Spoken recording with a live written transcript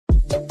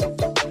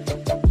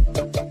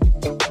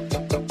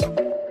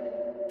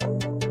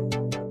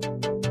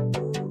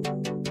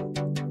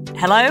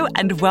Hello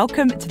and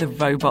welcome to the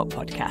Robot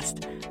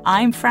Podcast.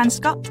 I'm Fran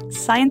Scott,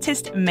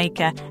 scientist,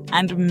 maker,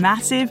 and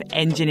massive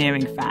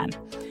engineering fan.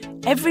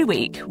 Every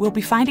week, we'll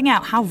be finding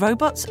out how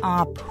robots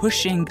are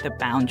pushing the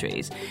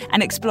boundaries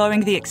and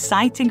exploring the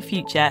exciting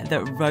future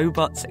that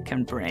robots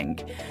can bring.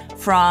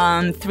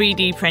 From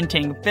 3D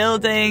printing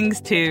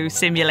buildings to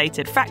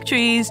simulated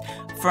factories,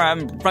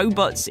 from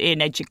robots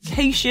in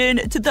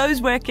education to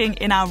those working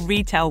in our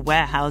retail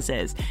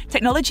warehouses,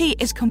 technology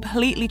is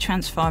completely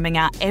transforming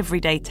our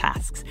everyday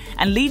tasks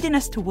and leading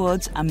us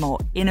towards a more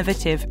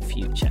innovative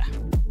future.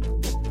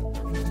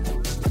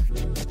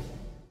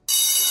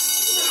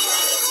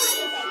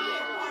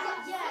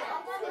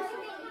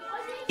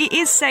 It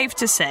is safe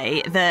to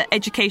say that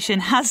education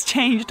has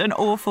changed an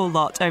awful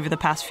lot over the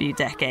past few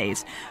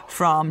decades.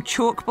 From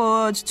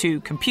chalkboards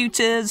to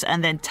computers,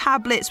 and then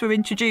tablets were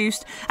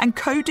introduced, and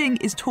coding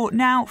is taught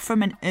now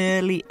from an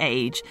early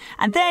age.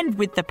 And then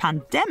with the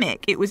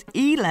pandemic, it was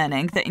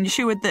e-learning that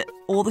ensured that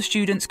all the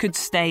students could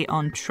stay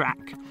on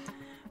track.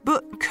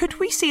 But could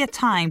we see a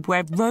time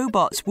where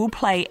robots will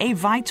play a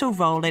vital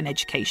role in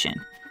education?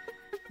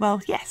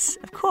 Well, yes,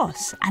 of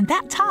course. And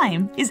that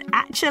time is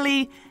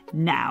actually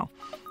now.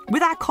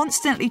 With our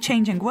constantly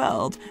changing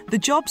world, the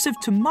jobs of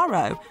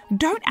tomorrow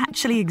don't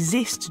actually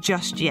exist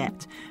just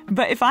yet.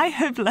 But if I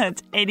have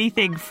learnt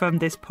anything from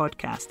this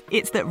podcast,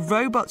 it's that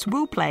robots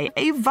will play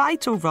a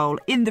vital role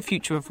in the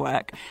future of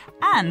work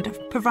and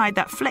provide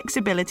that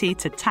flexibility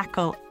to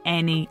tackle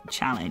any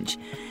challenge.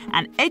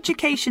 And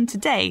education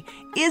today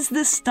is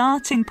the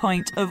starting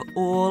point of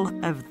all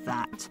of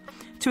that.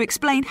 To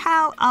explain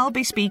how, I'll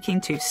be speaking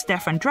to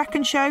Stefan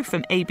Drakenshow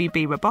from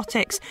ABB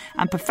Robotics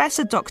and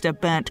Professor Dr.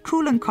 Bernd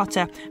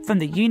Kuhlenkotter from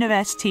the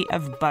University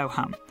of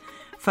Bochum.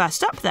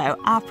 First up, though,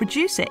 our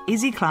producer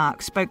Izzy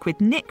Clark spoke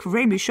with Nick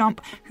Remuchamp,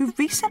 who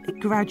recently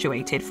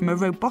graduated from a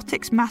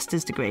robotics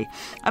master's degree,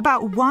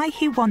 about why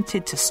he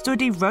wanted to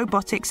study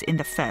robotics in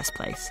the first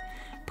place.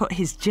 But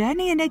his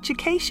journey in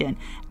education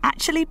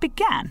actually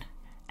began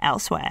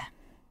elsewhere.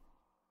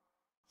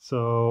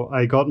 So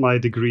I got my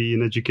degree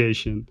in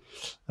education,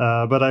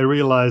 but I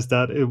realized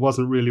that it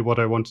wasn't really what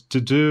I wanted to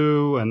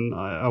do, and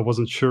I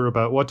wasn't sure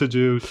about what to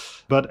do.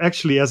 But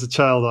actually, as a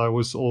child, I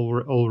was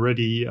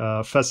already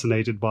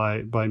fascinated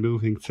by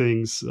moving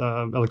things,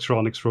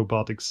 electronics,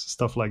 robotics,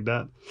 stuff like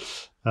that.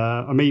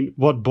 I mean,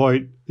 what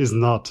boy is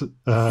not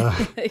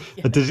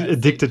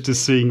addicted to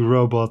seeing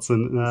robots?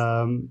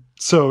 And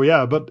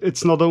but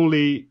it's not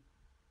only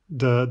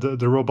the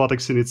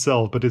robotics in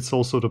itself, but it's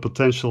also the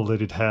potential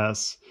that it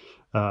has.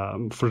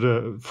 For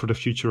the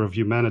future of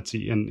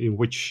humanity, and in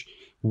which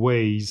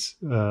ways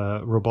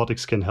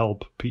robotics can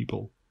help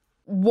people.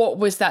 What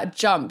was that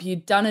jump?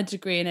 You'd done a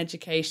degree in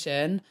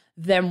education,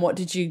 then what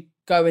did you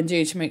go and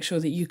do to make sure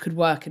that you could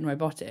work in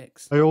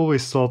robotics? I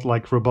always thought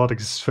like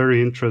robotics is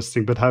very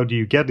interesting, but how do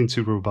you get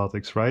into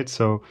robotics, right?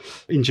 So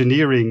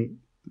engineering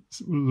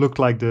looked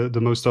like the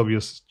most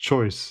obvious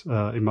choice,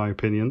 in my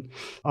opinion.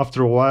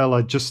 After a while,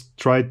 I just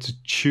tried to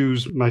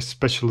choose my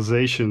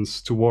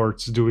specializations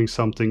towards doing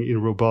something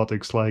in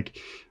robotics. Like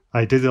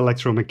I did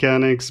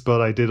electromechanics,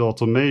 but I did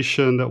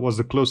automation. That was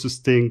the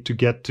closest thing to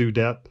get to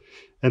that.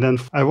 And then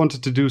I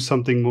wanted to do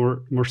something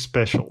more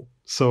special.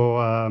 So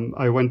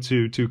I went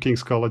to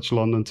King's College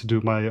London to do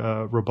my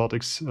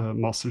robotics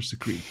master's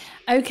degree.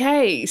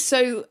 Okay,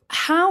 so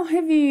how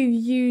have you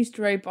used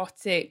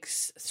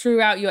robotics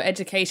throughout your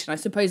education? I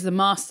suppose the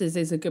master's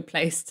is a good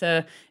place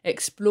to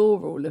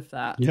explore all of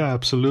that. Yeah,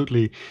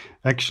 absolutely.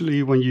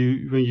 Actually, when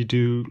you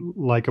do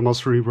like a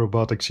master in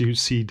robotics, you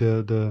see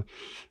the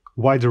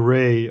wide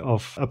array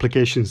of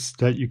applications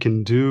that you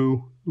can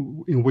do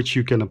in which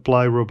you can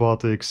apply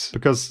robotics,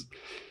 because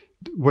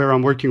where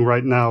I'm working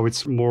right now,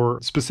 it's more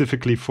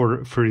specifically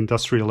for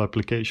industrial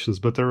applications,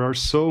 but there are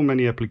so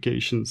many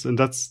applications, and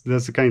that's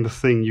the kind of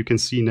thing you can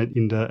see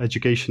in the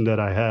education that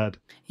I had.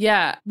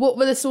 Yeah. What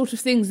were the sort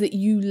of things that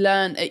you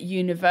learned at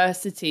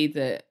university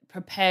that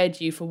prepared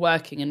you for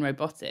working in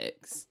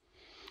robotics?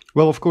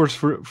 Well, of course,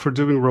 for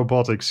doing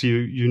robotics,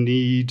 you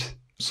need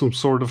some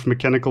sort of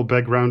mechanical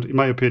background, in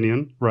my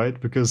opinion,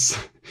 right? Because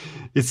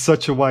it's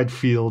such a wide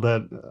field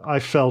that I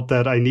felt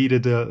that I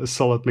needed a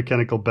solid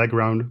mechanical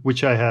background,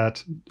 which I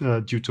had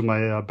due to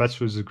my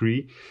bachelor's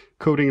degree.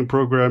 Coding and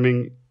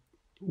programming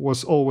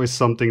was always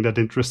something that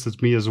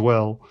interested me as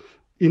well.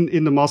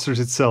 In the master's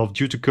itself,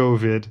 due to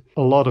COVID,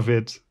 a lot of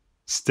it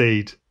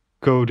stayed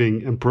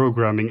coding and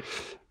programming,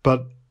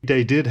 but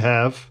they did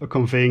have a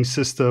conveying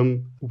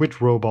system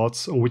with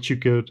robots on which you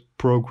could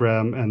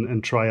program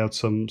and try out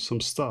some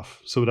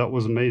stuff. So that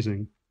was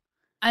amazing.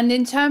 And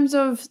in terms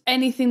of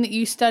anything that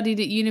you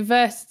studied at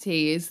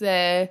university, is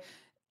there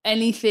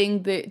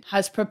anything that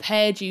has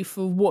prepared you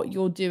for what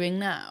you're doing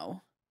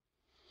now?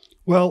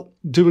 Well,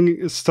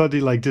 doing a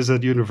study like this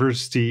at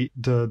university,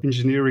 the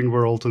engineering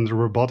world and the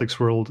robotics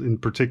world in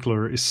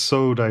particular is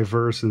so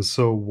diverse and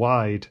so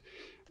wide.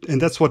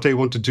 And that's what they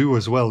want to do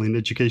as well in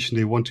education.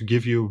 They want to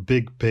give you a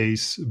big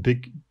base,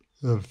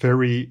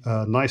 very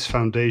nice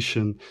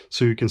foundation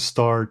so you can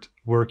start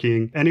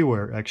working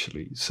anywhere,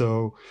 actually.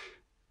 So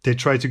they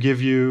try to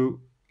give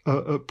you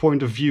a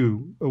point of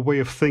view, a way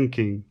of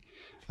thinking,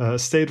 a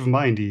state of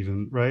mind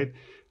even, right?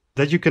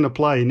 That you can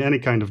apply in any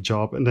kind of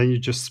job, and then you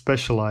just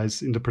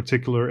specialize in the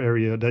particular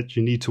area that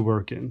you need to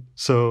work in.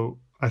 So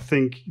I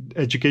think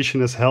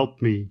education has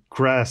helped me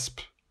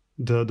grasp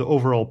the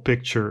overall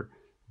picture,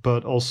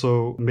 but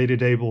also made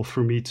it able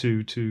for me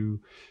to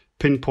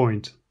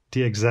pinpoint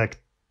the exact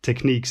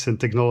techniques and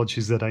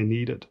technologies that I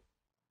needed.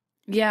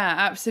 Yeah,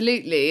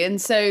 absolutely. And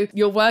so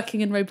you're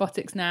working in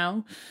robotics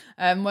now,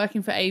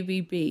 working for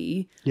ABB.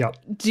 Yeah.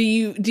 Do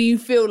you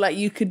feel like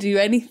you could do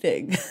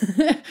anything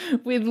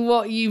with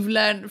what you've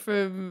learned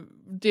from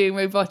doing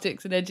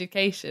robotics and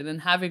education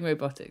and having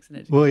robotics and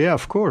education? Well, yeah,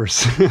 of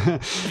course.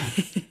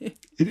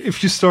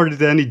 If you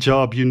started any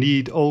job,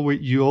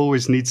 you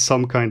always need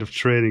some kind of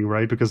training,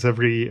 right? Because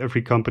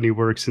every company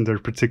works in their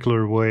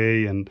particular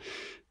way, and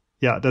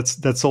yeah,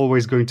 that's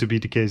always going to be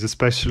the case,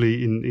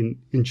 especially in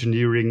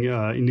engineering,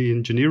 in the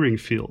engineering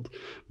field.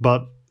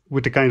 But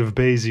with the kind of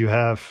base you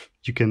have,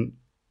 you can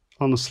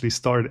honestly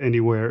start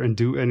anywhere and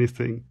do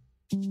anything.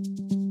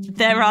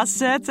 There are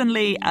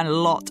certainly a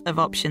lot of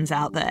options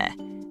out there.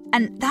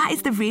 And that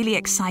is the really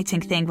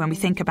exciting thing when we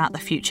think about the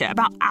future,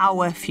 about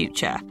our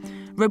future.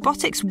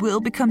 Robotics will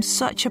become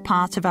such a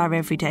part of our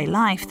everyday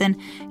life, then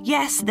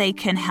yes, they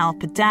can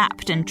help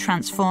adapt and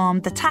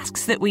transform the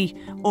tasks that we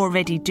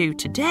already do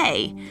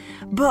today.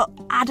 But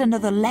add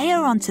another layer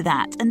onto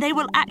that, and they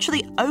will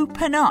actually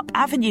open up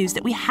avenues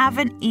that we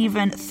haven't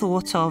even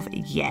thought of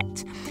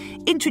yet.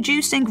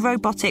 Introducing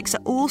robotics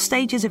at all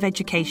stages of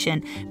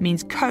education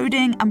means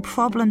coding and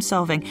problem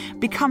solving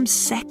becomes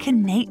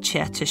second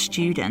nature to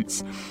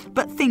students.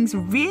 But things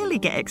really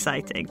get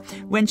exciting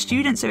when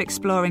students are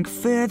exploring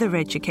further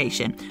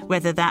education,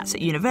 whether that's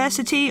at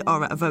university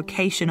or at a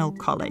vocational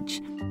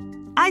college.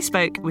 I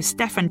spoke with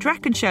Stefan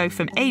Drachenshow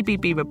from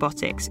ABB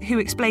Robotics, who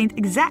explained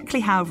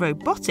exactly how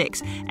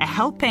robotics are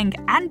helping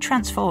and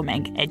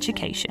transforming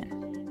education.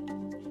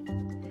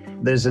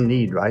 There's a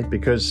need, right?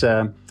 Because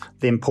the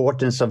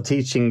importance of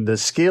teaching the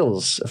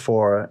skills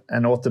for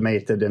an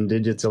automated and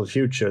digital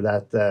future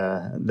that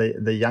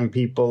the young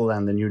people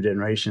and the new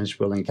generations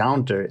will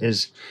encounter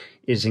is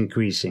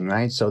increasing,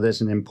 right? So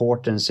there's an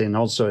importance in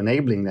also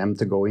enabling them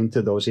to go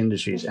into those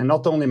industries, and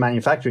not only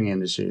manufacturing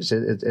industries.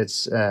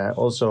 It's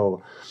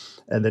also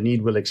the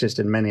need will exist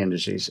in many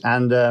industries.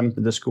 And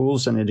the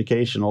schools and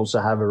education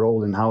also have a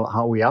role in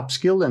how we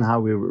upskill and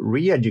how we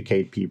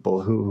re-educate people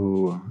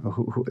who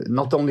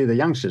not only the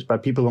youngsters,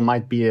 but people who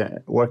might be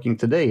working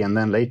today and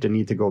then later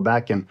need to go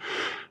back and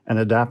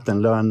adapt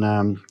and learn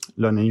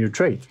a new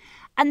trade.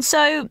 And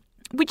so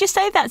would you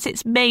say that's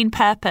its main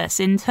purpose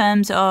in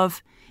terms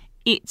of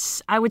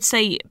it's, I would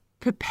say,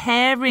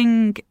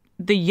 preparing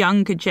the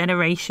younger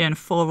generation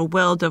for a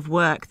world of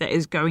work that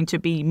is going to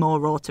be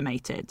more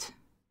automated?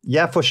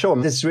 Yeah, for sure.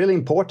 It's really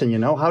important,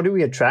 how do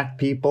we attract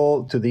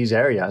people to these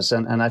areas?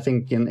 And I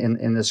think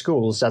in the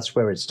schools, that's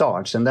where it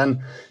starts. And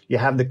then you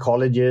have the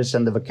colleges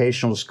and the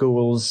vocational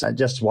schools.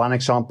 Just one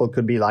example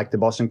could be like the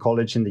Boston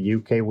College in the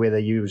UK, where they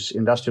use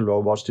industrial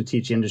robots to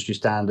teach industry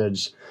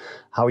standards,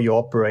 how you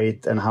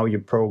operate and how you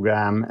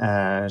program,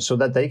 so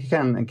that they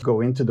can go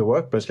into the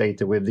workplace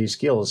later with these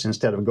skills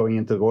instead of going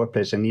into the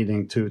workplace and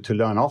needing to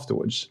learn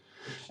afterwards.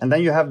 And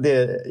then you have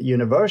the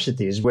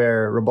universities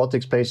where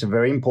robotics plays a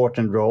very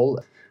important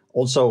role.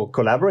 Also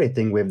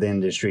collaborating with the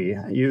industry,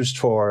 used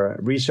for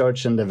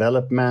research and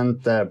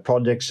development,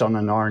 projects on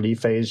an R&D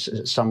phase.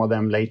 Some of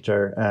them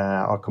later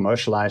are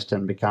commercialized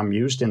and become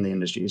used in the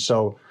industry.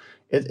 So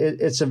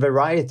it's a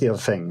variety of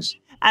things.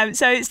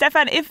 So,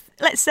 Stefan, if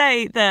let's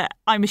say that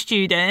I'm a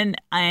student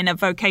in a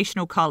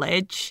vocational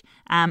college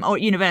or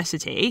at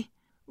university,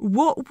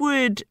 what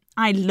would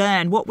I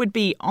learn? What would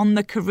be on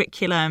the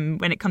curriculum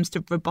when it comes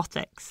to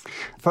robotics?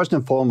 First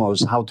and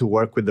foremost, how to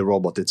work with the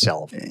robot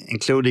itself,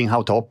 including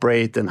how to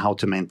operate and how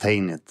to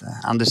maintain it,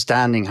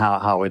 understanding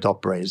how it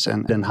operates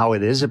and then how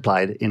it is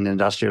applied in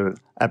industrial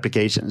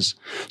applications,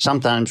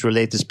 sometimes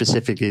related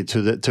specifically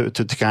to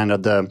the kind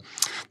of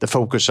the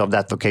focus of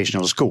that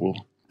vocational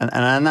school.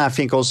 And I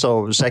think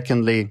also,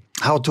 secondly,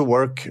 how to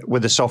work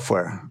with the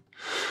software.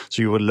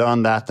 So you would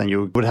learn that, and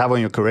you would have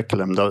on your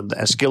curriculum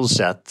a skill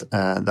set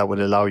that would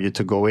allow you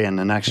to go in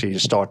and actually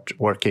start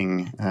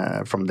working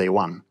from day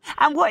one.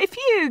 And what if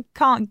you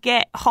can't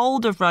get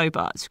hold of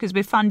robots because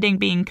with funding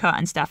being cut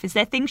and stuff? Is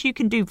there things you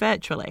can do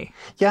virtually?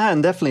 Yeah,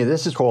 and definitely.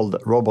 This is called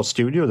Robot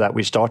Studio that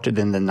we started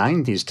in the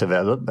 90s to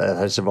develop. It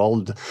has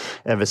evolved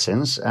ever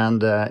since,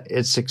 and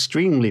it's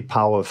extremely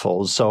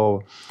powerful.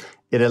 So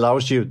it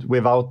allows you,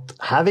 without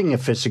having a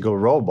physical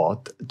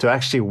robot, to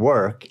actually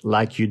work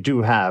like you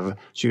do have.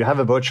 So you have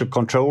a virtual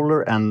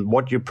controller, and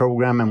what you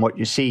program and what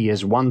you see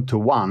is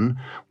one-to-one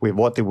with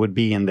what it would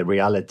be in the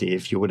reality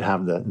if you would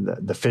have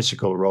the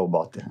physical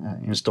robot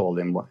installed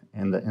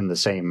in the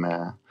same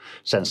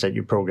sense that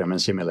you program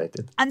and simulate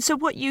it. And so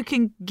what you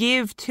can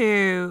give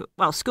to,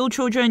 school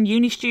children,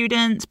 uni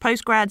students,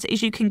 postgrads,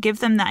 is you can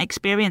give them that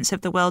experience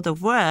of the world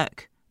of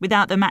work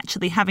without them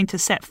actually having to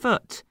set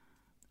foot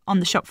on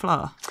the shop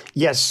floor.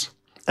 Yes.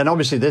 And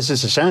obviously this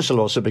is essential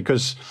also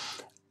because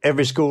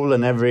every school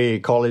and every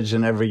college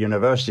and every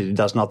university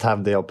does not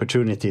have the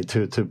opportunity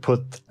to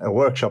put a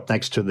workshop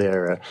next to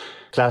their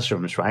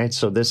classrooms, right?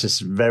 So this is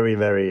very,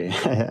 very,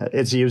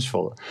 it's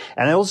useful.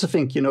 And I also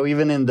think,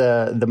 even in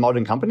the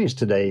modern companies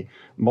today,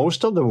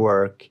 most of the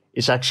work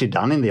is actually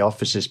done in the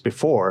offices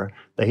before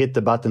they hit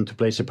the button to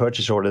place a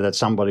purchase order that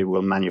somebody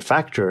will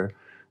manufacture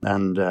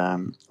and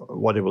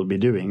what it will be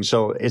doing.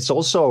 So it's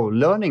also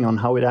learning on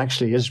how it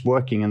actually is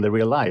working in the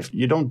real life.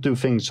 You don't do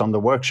things on the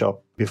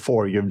workshop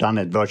before you've done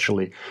it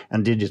virtually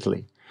and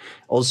digitally.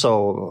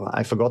 Also,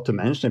 I forgot to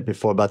mention it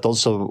before, but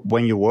also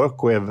when you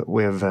work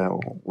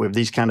with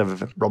these kind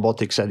of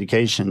robotics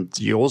education,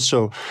 you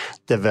also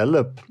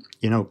develop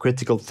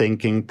critical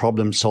thinking,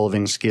 problem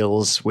solving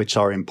skills, which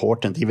are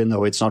important, even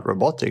though it's not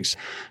robotics.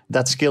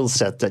 That skill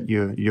set that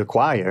you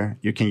acquire,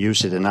 you can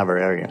use it in other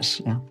areas.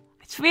 Yeah.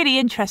 It's really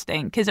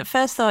interesting because at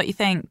first thought you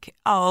think,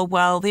 oh,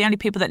 well, the only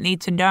people that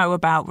need to know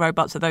about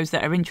robots are those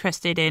that are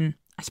interested in,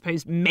 I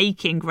suppose,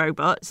 making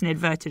robots in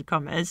inverted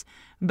commas.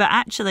 But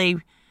actually,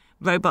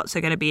 robots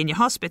are going to be in your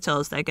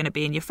hospitals, they're going to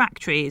be in your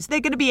factories,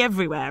 they're going to be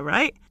everywhere,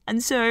 right?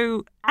 And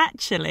so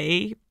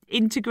actually,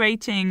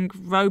 integrating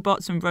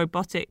robots and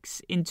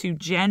robotics into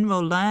general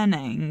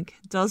learning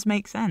does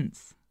make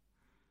sense.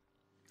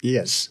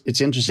 Yes,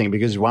 it's interesting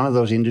because one of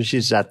those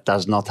industries that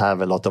does not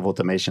have a lot of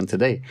automation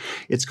today,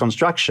 it's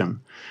construction.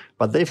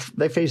 But they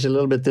face a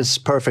little bit this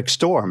perfect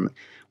storm.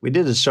 We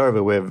did a survey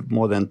with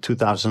more than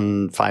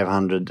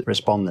 2,500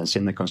 respondents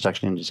in the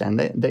construction industry, and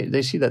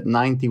they see that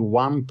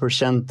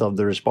 91% of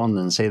the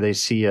respondents say they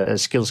see a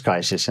skills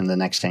crisis in the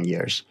next 10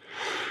 years.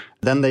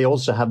 Then they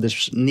also have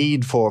this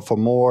need for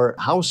more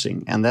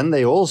housing. And then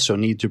they also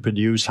need to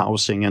produce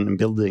housing and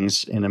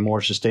buildings in a more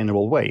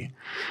sustainable way.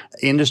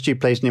 Industry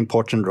plays an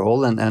important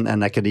role,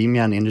 and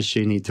academia and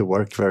industry need to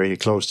work very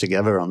close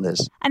together on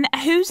this. And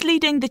who's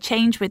leading the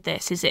change with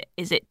this? Is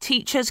it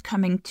teachers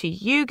coming to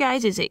you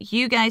guys? Is it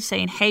you guys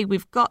saying, hey,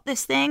 we've got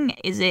this thing?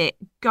 Is it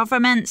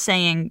government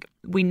saying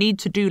we need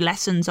to do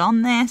lessons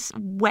on this?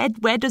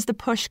 Where does the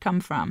push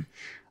come from?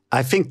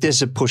 I think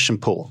there's a push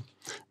and pull.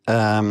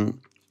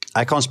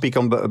 I can't speak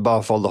on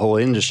behalf of the whole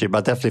industry,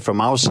 but definitely from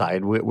our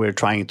side, we're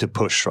trying to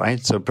push, right?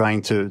 So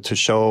trying to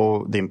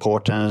show the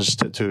importance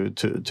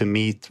to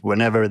meet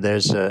whenever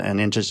there's an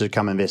interest to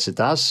come and visit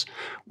us.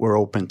 We're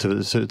open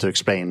to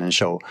explain and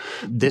show.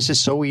 This is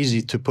so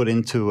easy to put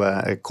into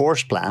a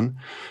course plan.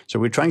 So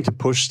we're trying to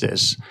push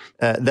this.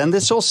 Then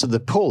there's also the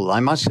pull. I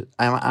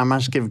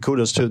must give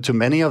kudos to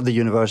many of the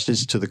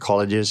universities, to the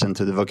colleges and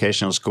to the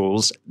vocational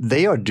schools.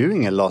 They are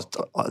doing a lot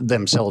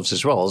themselves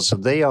as well. So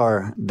they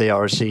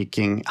are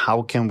seeking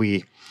how can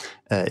we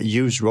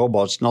use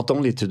robots not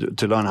only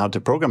to learn how to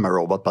program a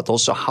robot, but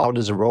also how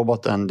does a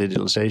robot and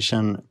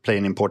digitalization play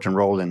an important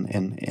role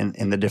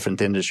in the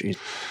different industries.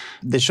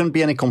 There shouldn't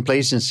be any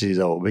complacency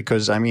though,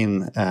 because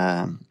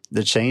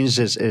the change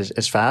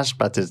is fast,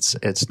 but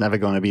it's never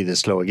going to be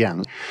this slow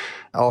again.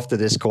 After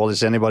this call,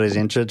 if anybody's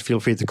interested,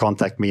 feel free to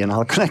contact me and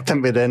I'll connect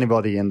them with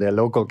anybody in their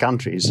local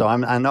country. So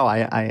I'm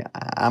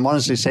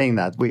honestly saying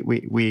that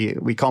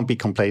we can't be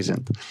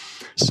complacent.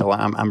 So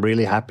I'm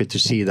really happy to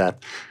see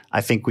that. I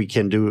think we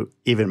can do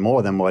even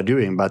more than we're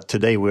doing, but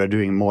today we are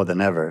doing more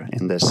than ever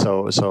in this.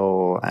 So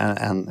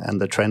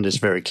the trend is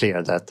very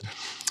clear that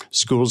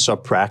schools are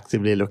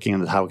proactively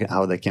looking at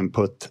how they can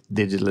put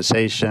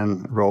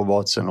digitalization,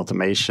 robots, and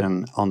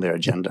automation on their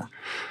agenda.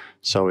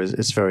 So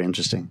it's very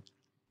interesting.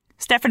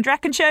 Stefan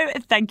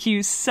Drackenshow, thank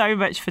you so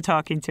much for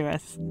talking to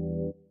us.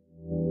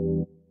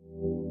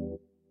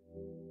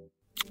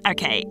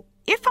 Okay,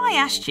 if I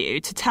asked you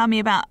to tell me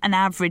about an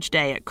average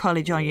day at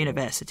college or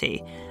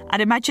university,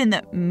 I'd imagine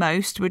that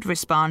most would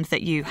respond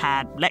that you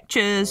had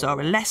lectures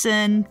or a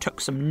lesson, took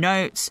some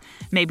notes,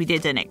 maybe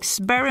did an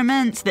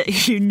experiment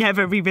that you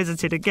never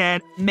revisited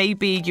again,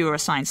 maybe you were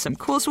assigned some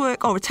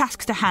coursework or a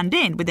task to hand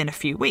in within a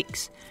few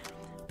weeks.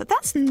 But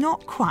that's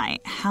not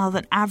quite how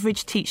the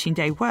average teaching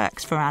day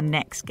works for our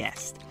next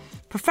guest.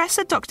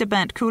 Professor Dr.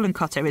 Bernd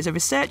Kuhlenkotter is a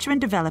researcher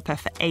and developer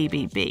for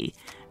ABB,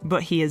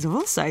 but he is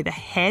also the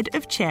head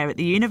of chair at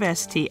the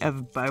University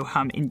of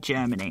Bochum in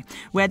Germany,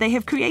 where they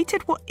have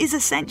created what is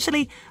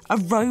essentially a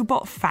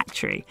robot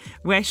factory,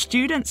 where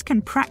students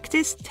can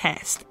practice,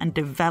 test, and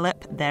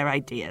develop their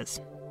ideas.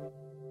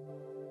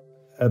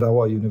 At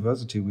our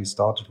university, we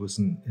started with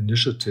an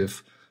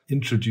initiative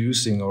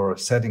introducing or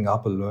setting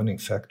up a learning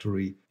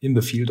factory in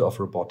the field of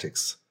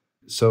robotics.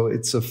 So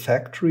it's a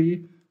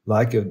factory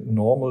like a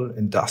normal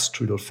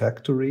industrial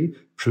factory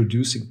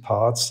producing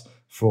parts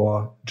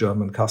for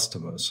German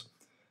customers.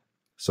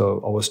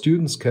 So our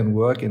students can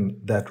work in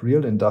that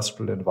real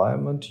industrial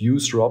environment,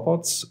 use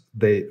robots.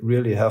 They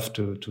really have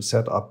to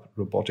set up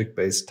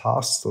robotic-based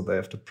tasks. So they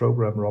have to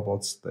program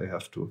robots. They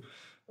have to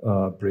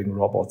bring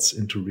robots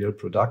into real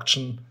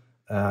production.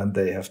 And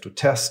they have to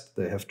test,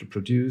 they have to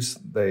produce,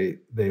 they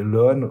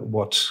learn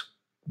what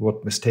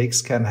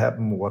mistakes can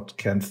happen, what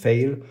can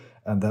fail,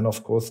 and then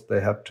of course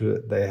they have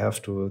to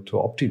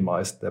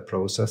optimize their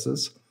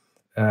processes,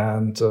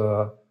 and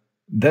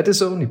that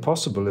is only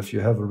possible if you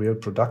have a real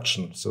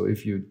production. So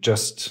if you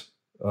just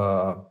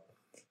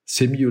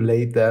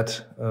simulate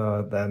that,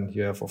 then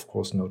you have, of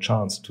course, no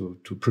chance to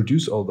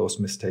produce all those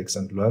mistakes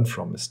and learn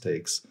from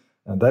mistakes.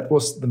 And that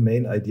was the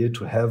main idea,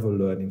 to have a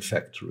learning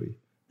factory.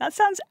 That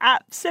sounds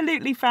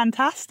absolutely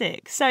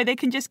fantastic. So they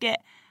can just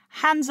get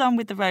hands-on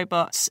with the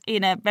robots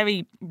in a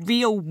very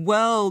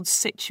real-world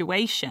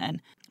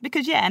situation.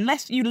 Because,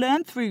 unless you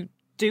learn through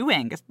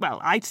doing, well,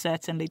 I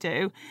certainly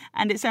do,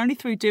 and it's only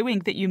through doing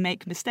that you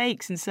make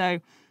mistakes. And so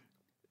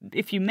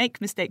if you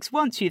make mistakes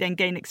once, you then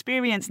gain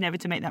experience never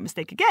to make that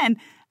mistake again.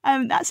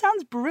 That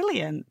sounds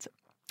brilliant.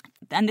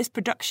 And this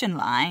production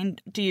line,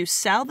 do you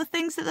sell the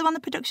things that are on the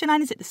production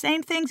line? Is it the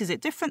same things? Is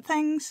it different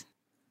things?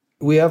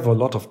 We have a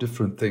lot of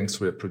different things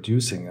we're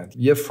producing. And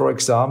we have, for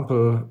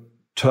example,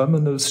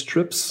 terminal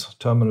strips.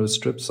 Terminal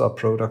strips are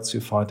products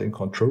you find in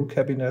control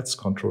cabinets.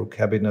 Control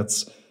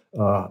cabinets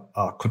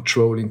are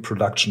controlling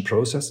production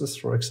processes,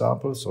 for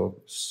example,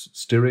 so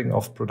steering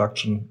of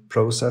production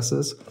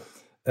processes.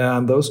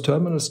 And those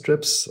terminal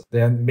strips,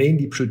 they are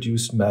mainly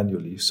produced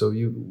manually. So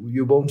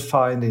you won't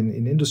find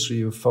in industry,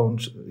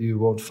 you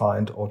won't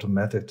find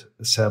automated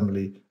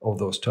assembly of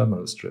those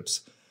terminal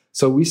strips.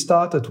 So we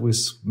started with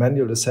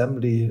manual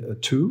assembly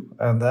too,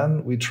 and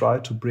then we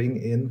tried to bring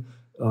in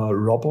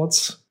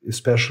robots,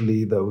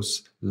 especially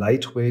those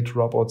lightweight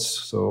robots.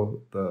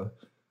 So the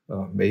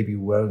maybe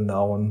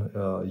well-known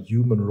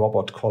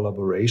human-robot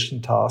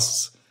collaboration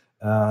tasks.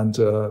 And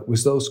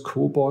with those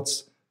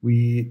cobots,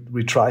 we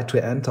tried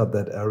to enter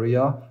that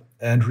area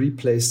and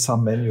replace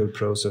some manual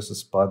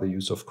processes by the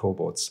use of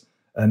cobots.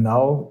 And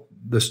now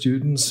the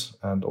students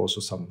and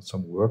also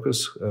some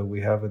workers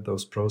we have in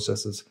those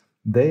processes,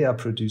 they are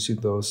producing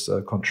those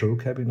control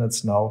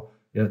cabinets now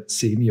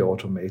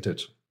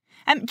semi-automated.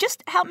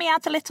 Just help me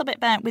out a little bit,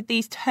 Bernd, with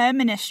these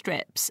terminus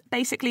strips.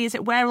 Basically, is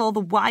it where all the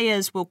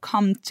wires will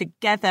come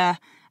together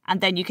and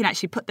then you can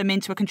actually put them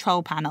into a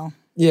control panel?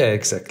 Yeah,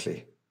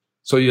 exactly.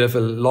 So you have a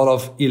lot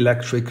of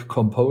electric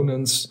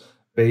components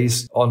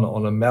based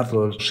on a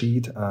metal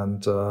sheet,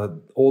 and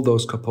all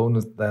those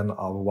components then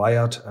are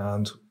wired,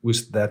 and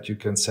with that you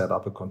can set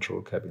up a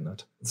control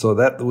cabinet. So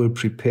that will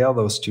prepare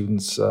those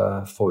students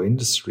for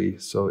industry.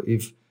 So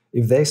if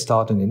they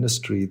start in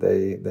industry,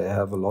 they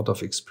have a lot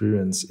of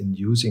experience in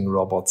using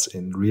robots,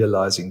 in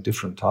realizing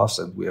different tasks.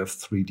 And we have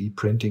 3D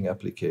printing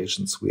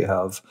applications. We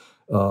have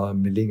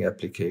milling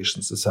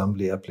applications,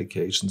 assembly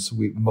applications.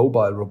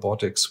 Mobile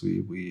robotics,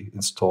 we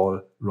install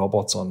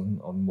robots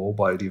on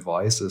mobile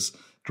devices,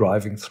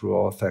 driving through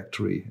our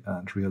factory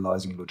and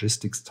realizing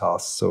logistics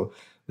tasks. So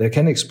they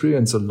can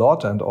experience a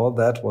lot, and all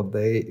that, what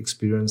they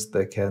experience,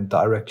 they can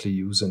directly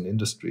use in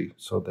industry.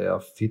 So they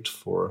are fit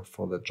for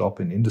the job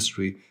in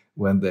industry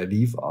when they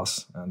leave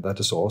us. And that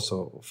is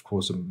also, of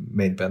course, a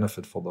main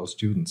benefit for those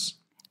students.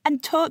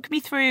 And talk me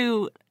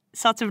through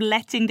sort of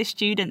letting the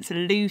students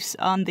loose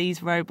on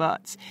these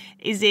robots.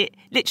 Is it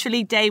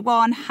literally day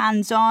one,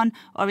 hands-on,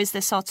 or is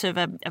there sort of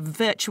a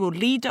virtual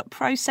lead-up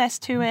process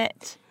to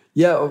it?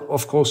 Yeah,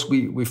 of course,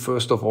 we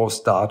first of all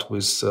start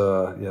with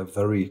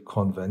very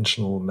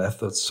conventional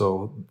methods.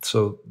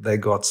 So they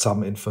got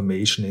some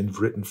information in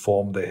written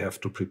form they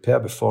have to prepare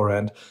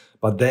beforehand,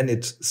 but then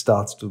it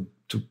starts to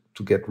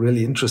get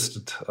really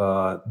interested.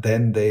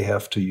 Then they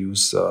have to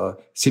use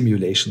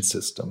simulation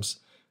systems.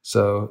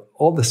 So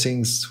all the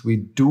things we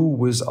do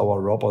with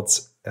our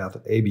robots at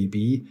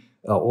ABB,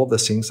 all the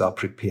things are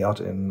prepared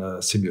in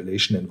a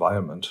simulation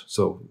environment.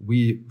 So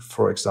we,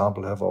 for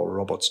example, have our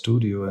robot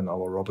studio. In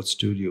our robot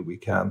studio, we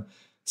can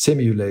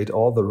simulate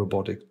all the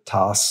robotic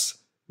tasks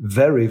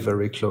very,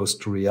 very close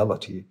to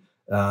reality.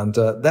 And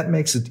that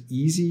makes it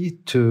easy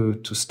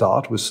to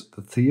start with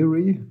the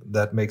theory.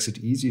 That makes it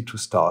easy to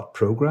start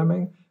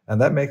programming. And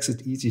that makes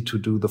it easy to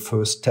do the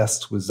first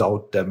tests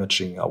without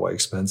damaging our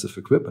expensive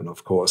equipment,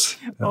 of course.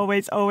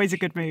 Always a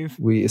good move.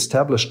 We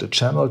established a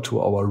channel to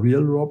our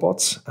real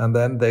robots, and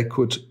then they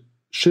could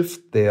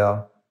shift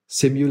their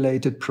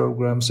simulated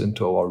programs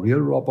into our real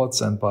robots.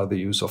 And by the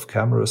use of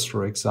cameras,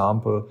 for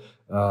example,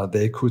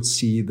 they could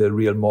see the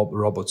real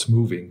robots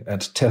moving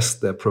and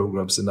test their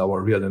programs in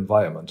our real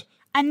environment.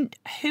 And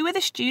who are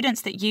the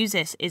students that use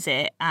this? Is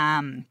it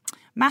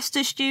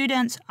master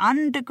students,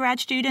 undergrad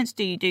students?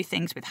 Do you do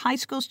things with high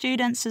school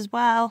students as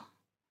well?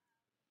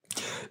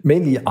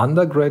 Mainly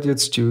undergraduate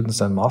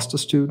students and master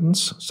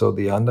students. So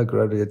the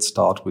undergraduates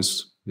start with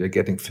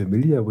getting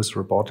familiar with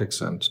robotics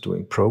and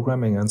doing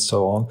programming and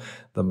so on.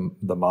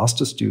 The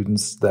master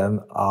students then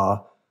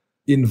are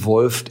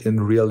involved in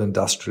real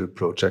industrial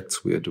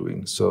projects we are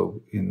doing.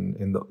 So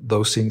in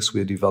those things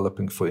we're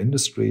developing for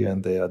industry,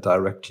 and they are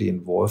directly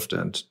involved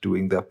and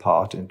doing their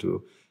part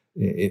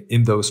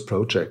in those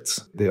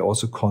projects. They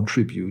also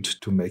contribute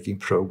to making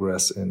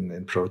progress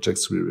in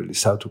projects we really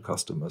sell to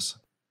customers.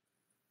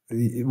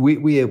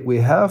 We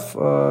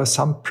have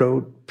some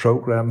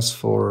programs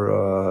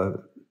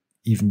for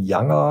even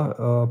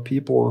younger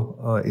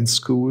people in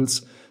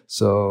schools.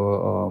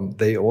 So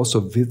they also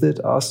visit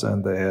us,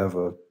 and they have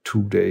a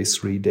 2 days,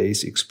 3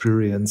 days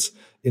experience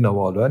in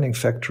our learning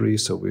factory.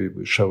 So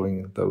we're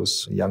showing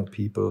those young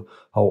people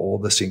how all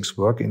the things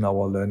work in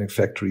our learning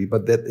factory.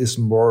 But that is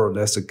more or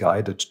less a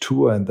guided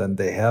tour. And then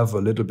they have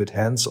a little bit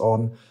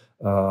hands-on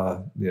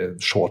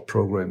short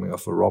programming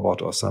of a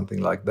robot or something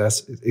like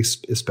this,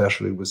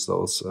 especially with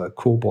those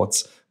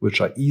cobots, which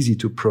are easy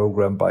to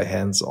program by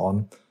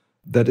hands-on.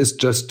 That is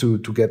just to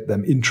get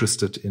them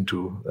interested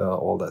into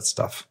all that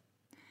stuff.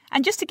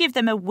 And just to give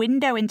them a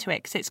window into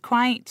it, because it's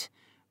quite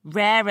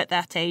rare at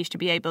that age to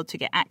be able to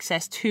get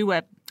access to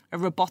a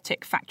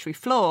robotic factory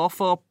floor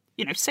for,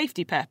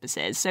 safety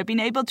purposes. So being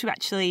able to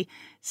actually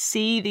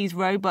see these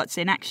robots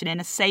in action in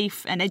a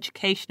safe and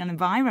educational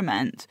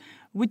environment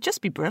would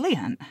just be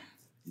brilliant.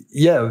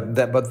 Yeah,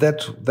 but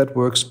that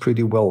works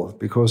pretty well,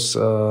 because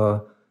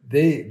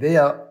they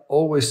are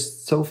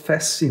always so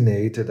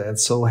fascinated and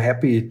so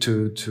happy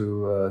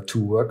to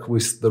work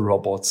with the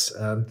robots,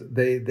 and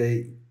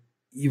they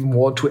even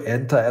want to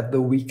enter at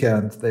the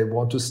weekend. They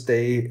want to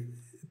stay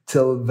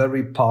till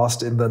very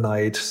past in the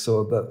night.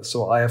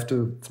 So I have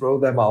to throw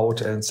them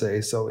out and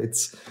say, so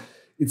it's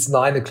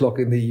 9:00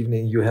 in the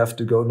evening. You have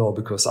to go now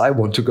because I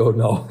want to go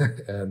now,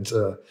 and.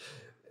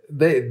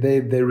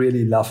 They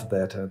really love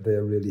that, and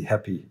they're really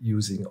happy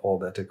using all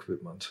that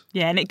equipment.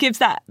 Yeah, and it gives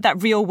that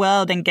real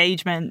world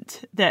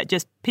engagement that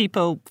just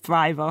people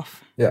thrive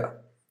off. Yeah,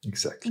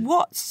 exactly.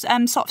 What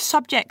sort of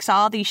subjects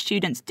are these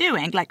students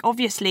doing? Like,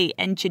 obviously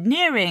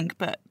engineering,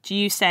 but do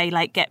you say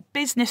get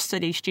business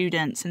study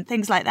students and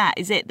things like that?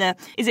 Is it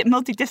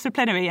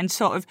multidisciplinary and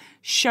sort of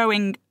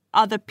showing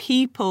other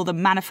people the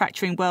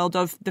manufacturing world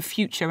of the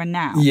future and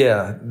now?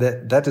 Yeah,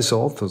 that is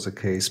also the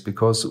case,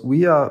 because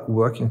we are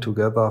working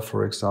together,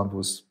 for example,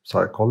 with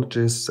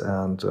psychologists,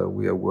 and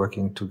we are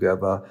working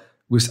together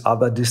with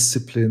other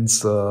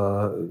disciplines.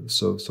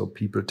 So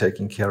people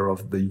taking care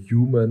of the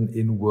human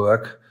in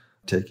work,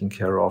 taking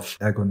care of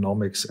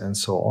ergonomics and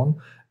so on.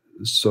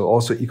 So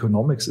also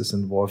economics is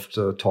involved,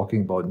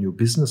 talking about new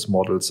business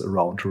models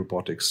around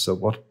robotics. So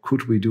what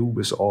could we do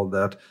with all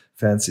that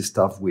fancy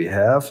stuff we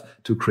have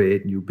to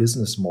create new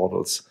business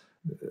models,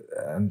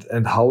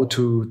 and how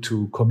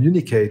to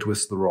communicate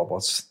with the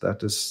robots?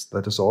 That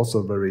is also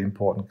a very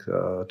important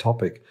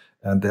topic.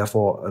 And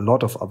therefore, a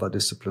lot of other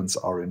disciplines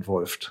are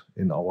involved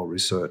in our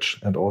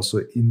research and also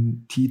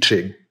in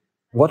teaching.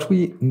 What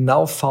we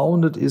now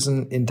founded is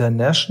an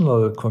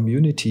international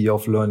community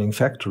of learning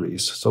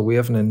factories. So we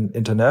have an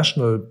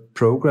international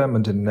program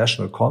and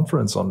international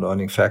conference on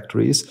learning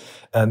factories.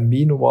 And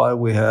meanwhile,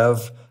 we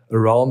have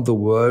around the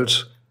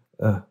world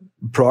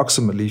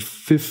approximately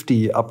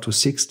 50 up to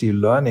 60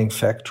 learning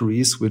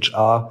factories, which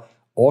are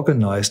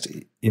organized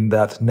in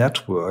that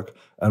network.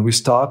 And we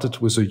started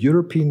with a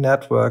European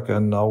network,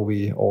 and now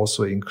we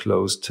also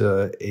enclosed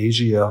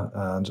Asia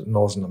and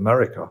Northern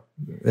America.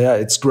 Yeah,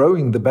 it's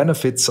growing. The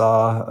benefits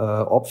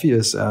are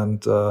obvious.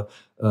 And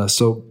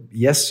so,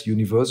 yes,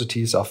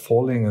 universities are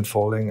falling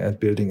and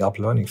building up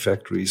learning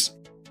factories.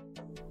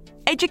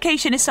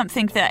 Education is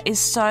something that is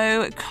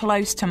so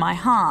close to my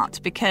heart,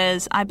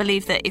 because I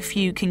believe that if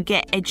you can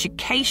get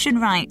education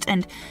right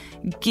and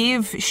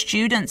give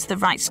students the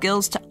right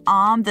skills to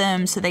arm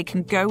them so they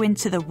can go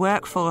into the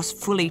workforce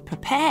fully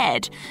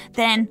prepared,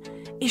 then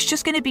it's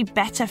just going to be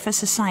better for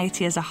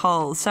society as a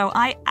whole. So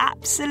I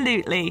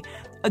absolutely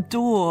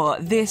adore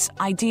this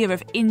idea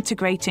of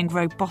integrating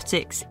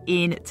robotics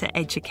into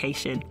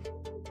education.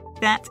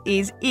 That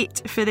is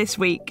it for this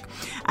week.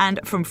 And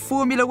from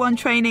Formula One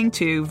training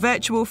to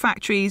virtual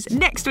factories,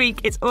 next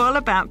week it's all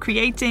about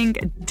creating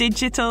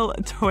digital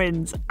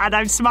twins. And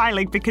I'm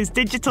smiling because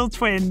digital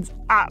twins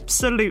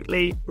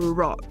absolutely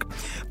rock.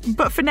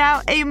 But for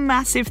now, a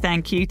massive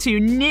thank you to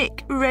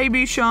Nick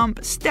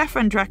Rebouchamp,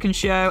 Stefan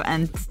Drachenshow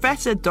and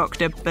Professor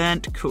Dr.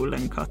 Bernd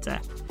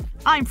Kuhlenkotter.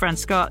 I'm Fran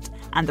Scott,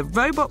 and the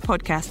Robot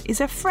Podcast is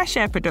a Fresh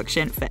Air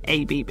production for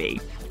ABB.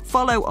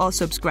 Follow or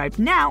subscribe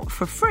now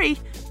for free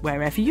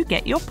wherever you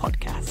get your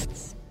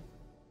podcasts.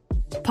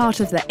 Part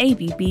of the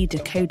ABB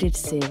Decoded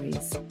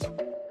series.